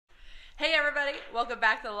Hey everybody, welcome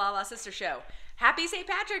back to the La Sister Show. Happy St.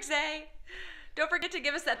 Patrick's Day! Don't forget to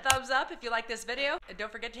give us that thumbs up if you like this video, and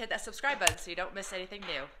don't forget to hit that subscribe button so you don't miss anything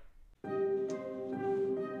new.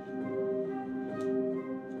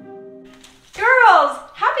 Girls,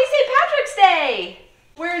 happy St. Patrick's Day!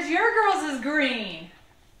 Where's your girls' green?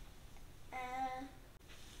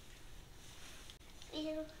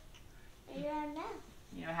 You don't know.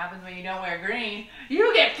 You know what happens when you don't wear green?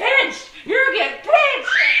 You get pinched! You get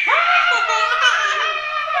pinched!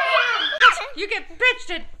 You get pinched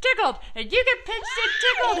and tickled, and you get pinched and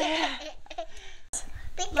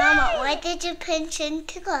tickled. Mama, why did you pinch and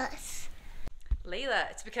tickle us?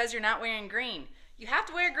 Layla, it's because you're not wearing green. You have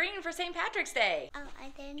to wear green for St. Patrick's Day. Oh, I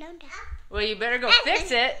didn't know that. Well, you better go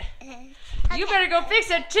fix it. Okay. You better go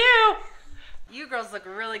fix it too. You girls look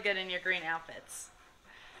really good in your green outfits.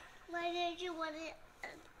 Why did you want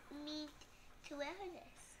me to wear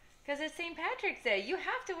this? Because it's St. Patrick's Day. You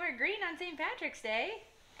have to wear green on St. Patrick's Day.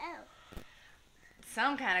 Oh.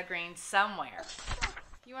 Some kind of green somewhere.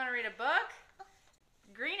 You want to read a book?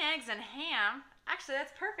 Green eggs and ham. Actually,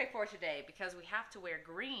 that's perfect for today because we have to wear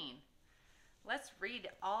green. Let's read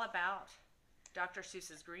all about Dr.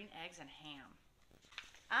 Seuss's Green Eggs and Ham.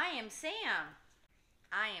 I am Sam.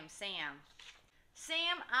 I am Sam.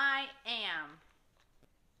 Sam, I am.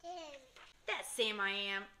 That Sam I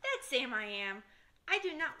am. That Sam I am. I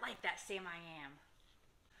do not like that Sam I am.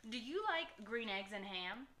 Do you like green eggs and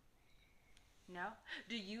ham? No?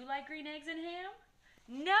 Do you like green eggs and ham?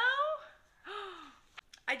 No?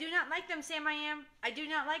 I do not like them, Sam I am. I do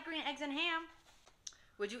not like green eggs and ham.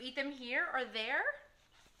 Would you eat them here or there?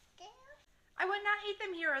 I would not eat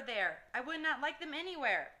them here or there. I would not like them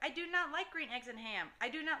anywhere. I do not like green eggs and ham. I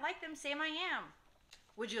do not like them, Sam I am.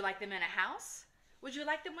 Would you like them in a house? Would you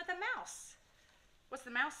like them with a mouse? What's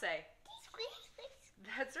the mouse say? Squeak, squeak.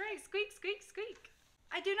 That's right, squeak, squeak, squeak.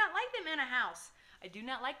 I do not like them in a house. I do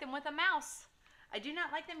not like them with a mouse. I do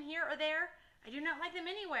not like them here or there. I do not like them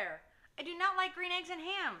anywhere. I do not like green eggs and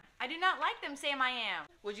ham. I do not like them, Sam I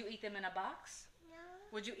am. Would you eat them in a box? No.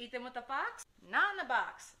 Would you eat them with a fox? Not in the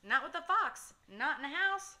box. Not with the fox. Not in a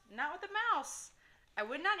house. Not with a mouse. I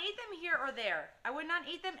would not eat them here or there. I would not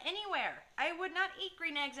eat them anywhere. I would not eat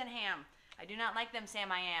green eggs and ham. I do not like them,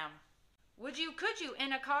 Sam I am. Would you, could you,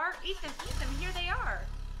 in a car? Eat them, here they are.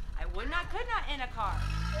 I would not, could not in a car.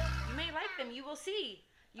 You may like them, you will see.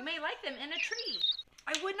 You may like them in a tree.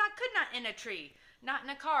 I would not, could not in a tree. Not in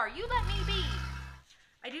a car. You let me be.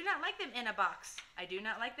 I do not like them in a box. I do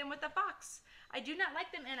not like them with a fox. I do not like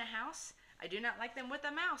them in a house. I do not like them with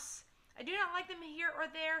a mouse. I do not like them here or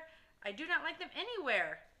there. I do not like them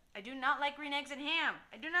anywhere. I do not like green eggs and ham.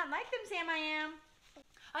 I do not like them, Sam I am.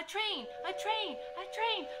 A train, a train, a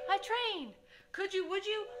train, a train. Could you, would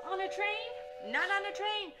you, on a train? Not on a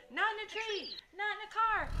train, not in a tree, not in a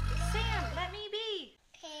car. Sam, let me be.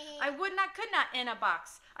 I would not, could not in a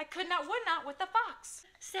box. I could not, would not with the fox.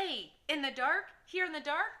 Say, in the dark, here in the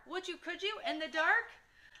dark, would you, could you, in the dark?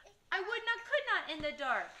 I would not, could not in the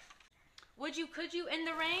dark. Would you, could you, in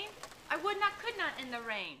the rain? I would not, could not in the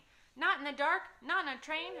rain. Not in the dark, not in a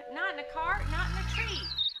train, not in a car, not in a tree.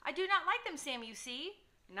 I do not like them, Sam, you see.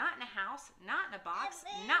 Not in a house, not in a box,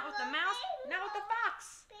 not with the mouse, not with the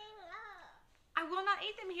fox. I will not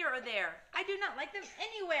eat them here or there. I do not like them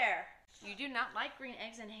anywhere. You do not like green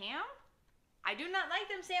eggs and ham? I do not like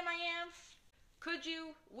them, Sam I am. Could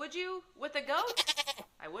you, would you, with a goat?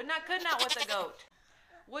 I would not, could not with a goat.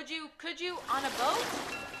 Would you, could you, on a boat?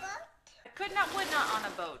 I could not, would not on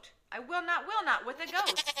a boat. I will not with a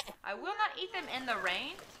goat. I will not eat them in the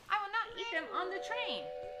rain. I will not eat them on the train.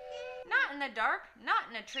 Not in the dark,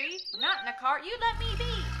 not in a tree, not in a car. You let me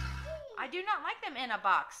be. I do not like them in a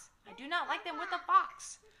box. I do not like them with a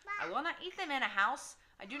fox. I will not eat them in a house.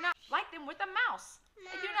 I do not like them with a mouse.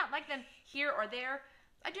 I do not like them here or there.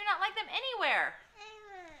 I do not like them anywhere.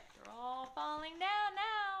 They're all falling down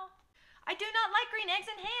now. I do not like green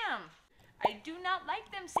eggs and ham. I do not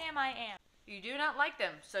like them, Sam I am. You do not like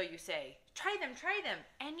them, so you say. Try them,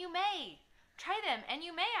 and you may. Try them, and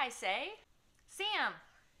you may, I say. Sam,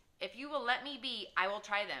 if you will let me be, I will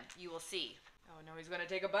try them. You will see. Oh no, he's gonna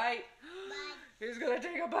take a bite. He's gonna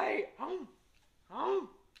take a bite.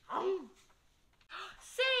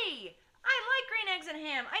 Say, I like green eggs and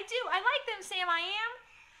ham. I do. I like them, Sam I am.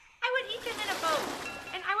 I would eat them in a boat,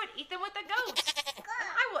 and I would eat them with a goat. And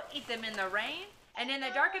I will eat them in the rain, and in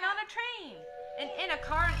the dark, and on a train, and in a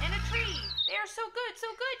car, and in a tree. They are so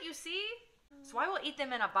good, you see. So I will eat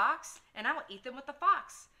them in a box, and I will eat them with the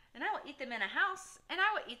fox. And I will eat them in a house, and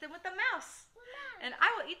I will eat them with the mouse. And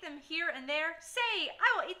I will eat them here and there. Say, I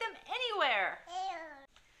will eat them anywhere.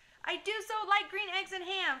 I do so like green eggs and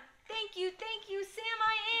ham. Thank you, Sam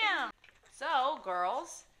I am.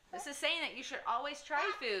 is saying that you should always try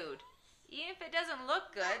food. Even if it doesn't look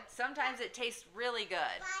good, sometimes it tastes really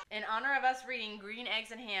good. In honor of us reading green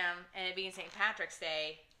eggs and ham and it being St. Patrick's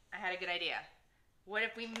Day, I had a good idea. What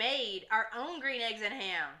if we made our own green eggs and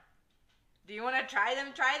ham? Do you want to try them,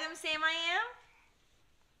 Sam I Am?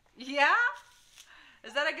 Yeah?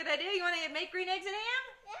 Is that a good idea? You want to make green eggs and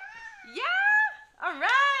ham? Yeah? All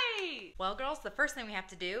right. Well, girls, the first thing we have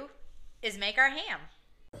to do is make our ham.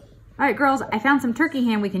 All right, girls, I found some turkey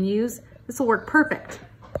ham we can use. This will work perfect.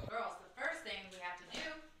 Girls, the first thing we have to do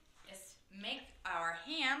is make our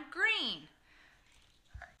ham green.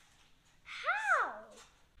 How?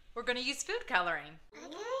 We're going to use food coloring.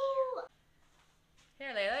 Okay.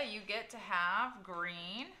 Here, Layla, you get to have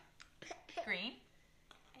green.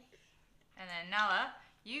 And then Nella,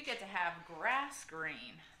 you get to have grass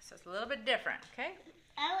green. So it's a little bit different, okay?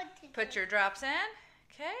 I want to Put your drops in,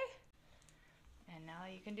 okay? And Nella,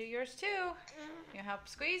 you can do yours too. You help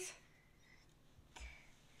squeeze?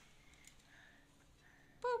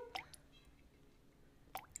 Boop.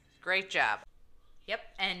 Great job. Yep,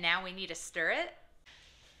 and now we need to stir it.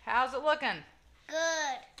 How's it looking?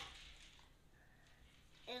 Good.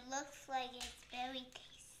 It looks like it's very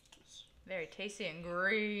tasty. Very tasty and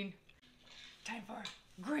green. Time for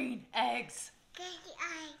green eggs.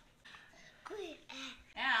 Green egg.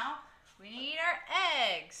 Now, we need our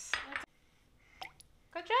eggs.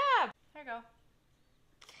 Good job. There you go.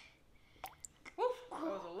 Woof, that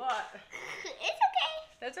was a lot. It's okay.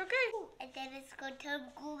 That's okay. And then it's going to turn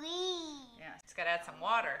green. Yeah, just gotta add some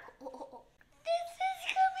water. This is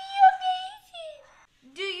going to be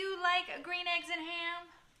amazing. Do you like green eggs and ham?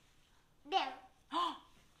 No.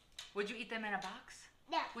 Would you eat them in a box?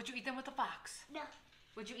 No. Would you eat them with a fox? No.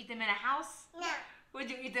 Would you eat them in a house? No. Would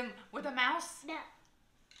you eat them with a mouse? No.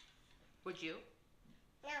 Would you?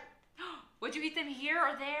 No. Would you eat them here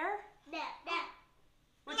or there? No. No.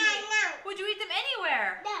 Would No. you, No. Would you eat them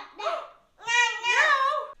anywhere? No. No. No.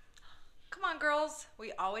 No! Come on, girls.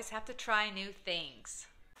 We always have to try new things.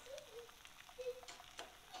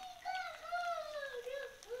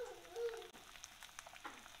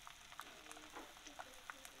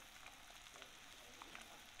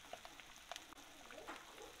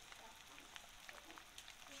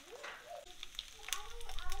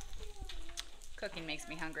 Cooking makes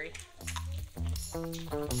me hungry.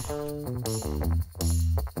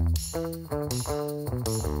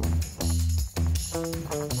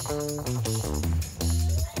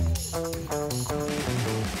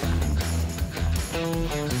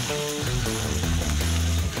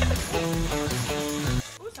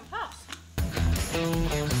 Ooh, some puffs.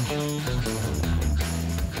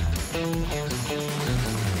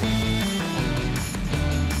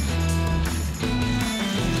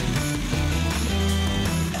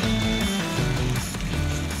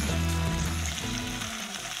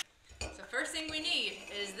 So first thing we need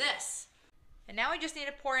is this. And now we just need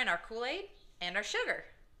to pour in our Kool-Aid and our sugar.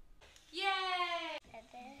 Yay!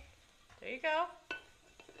 There you go.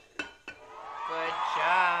 Good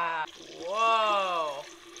job. Whoa.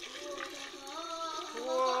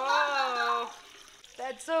 Whoa.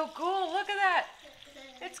 That's so cool. Look at that.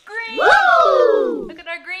 It's green. Woo! Look at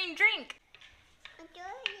our green drink.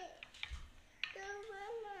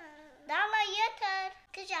 Nala, your turn.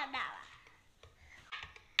 Good job, Nala.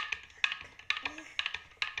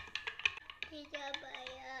 Good job,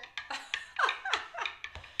 Maya.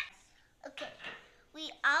 Okay,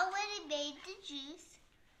 we already made the juice,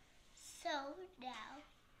 so now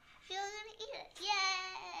you're gonna eat it.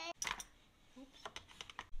 Yay!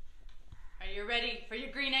 Are you ready for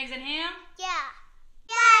your green eggs and ham? Yeah.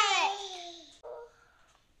 Yay!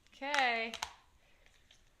 Okay.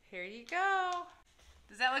 Here you go.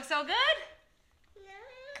 Does that look so good?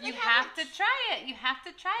 You have to try it. You have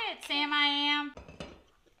to try it, Sam I Am.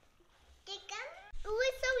 Ooh,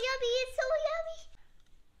 it's so yummy. It's so yummy.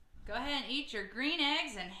 Go ahead and eat your green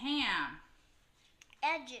eggs and ham.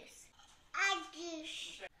 And juice. And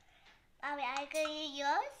juice. Mommy, are you gonna eat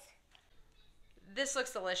yours? This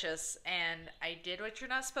looks delicious, and I did what you're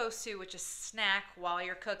not supposed to, which is snack while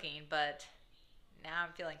you're cooking, but now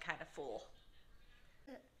I'm feeling kind of full.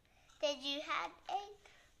 Did you have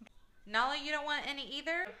egg? Nala, you don't want any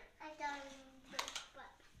either? I don't.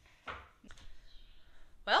 But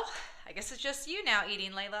Well, I guess it's just you now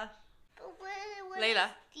eating, Layla. what Layla.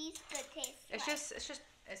 These good taste It's like?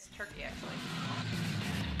 it's turkey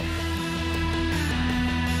actually.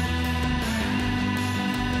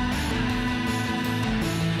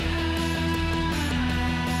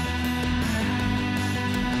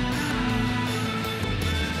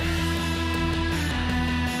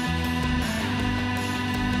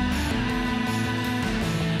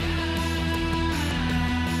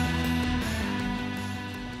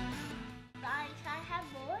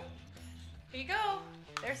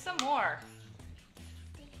 some more.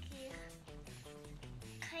 Thank you.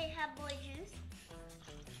 Can I have more juice?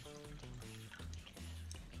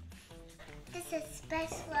 This is the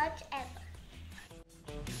best lunch ever.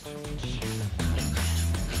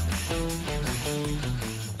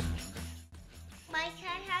 Mike, can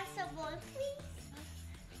I have some more, please?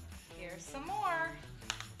 Here's some more.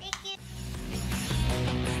 Thank you.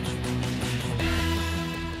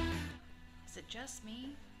 Is it just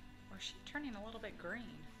me, or is she turning a little bit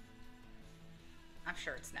green? I'm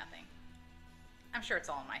sure it's nothing. I'm sure it's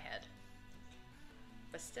all in my head.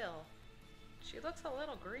 But still, she looks a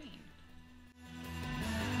little green.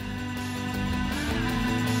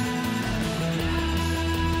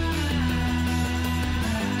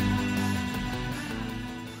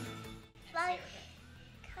 Mike,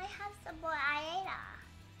 can I have some more Layla?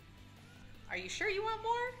 Are you sure you want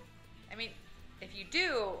more? I mean, if you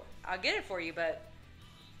do, I'll get it for you, but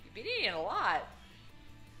you've been eating a lot.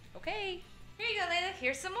 Okay, here you go, Layla.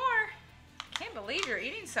 Here's some more. Can't believe you're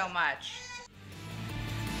eating so much.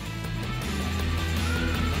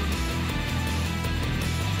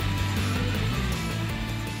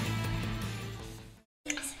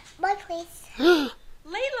 More, please.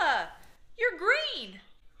 Layla, you're green.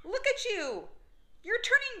 Look at you. You're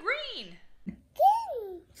turning green.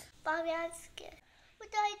 Mommy, I'm scared.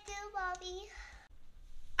 What do I do, Mommy?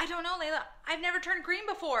 I don't know, Layla. I've never turned green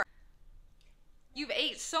before. You've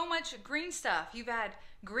ate so much green stuff. You've had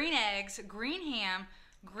green eggs, green ham,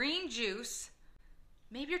 green juice.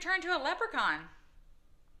 Maybe you're turned to a leprechaun.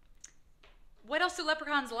 What else do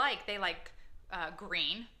leprechauns like? They like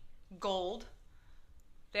green, gold.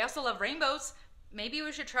 They also love rainbows. Maybe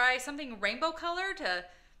we should try something rainbow color to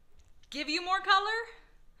give you more color?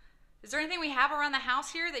 Is there anything we have around the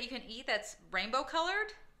house here that you can eat that's rainbow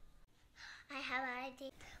colored? I have an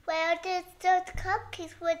idea. Well, there's those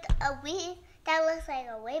cupcakes with a wing that looks like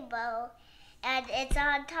a rainbow. And it's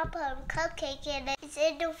on top of a cupcake and it's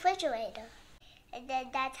in the refrigerator. And then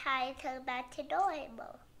that's how it turns back to the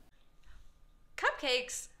rainbow.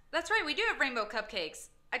 Cupcakes? That's right, we do have rainbow cupcakes.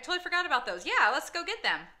 I totally forgot about those. Yeah, let's go get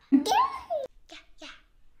them. Yeah.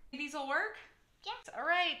 These will work? Yeah. All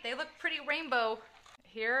right, they look pretty rainbow.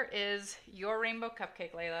 Here is your rainbow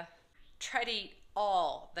cupcake, Layla. Try to eat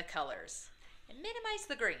all the colors and minimize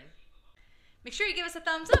the green. Make sure you give us a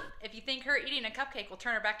thumbs up if you think her eating a cupcake will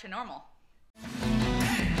turn her back to normal.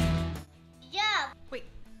 Yeah. Wait,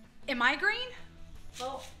 am I green?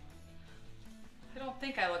 Well, I don't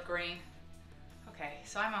think I look green. Okay,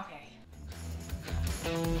 so I'm okay.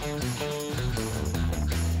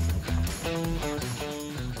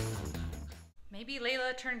 Maybe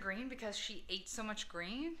Layla turned green because she ate so much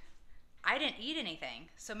green? I didn't eat anything,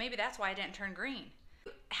 so maybe that's why I didn't turn green.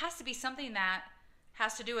 It has to be something that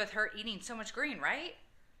has to do with her eating so much green, right?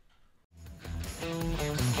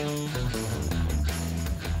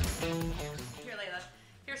 Here, Layla,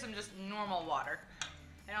 here's some just normal water.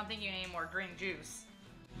 I don't think you need any more green juice.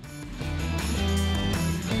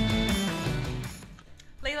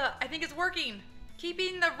 Layla, I think it's working. Keep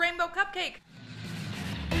eating the rainbow cupcake.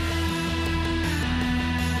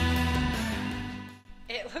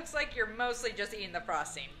 It looks like you're mostly just eating the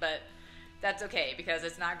frosting, but that's okay because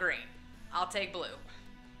it's not green. I'll take blue.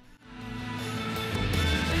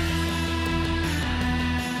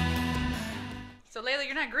 So Layla,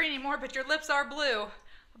 you're not green anymore, but your lips are blue.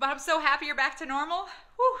 But I'm so happy you're back to normal.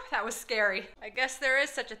 Whew, that was scary. I guess there is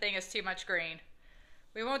such a thing as too much green.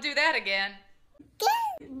 We won't do that again.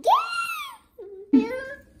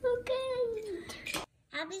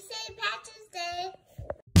 Happy St. Patrick's Day.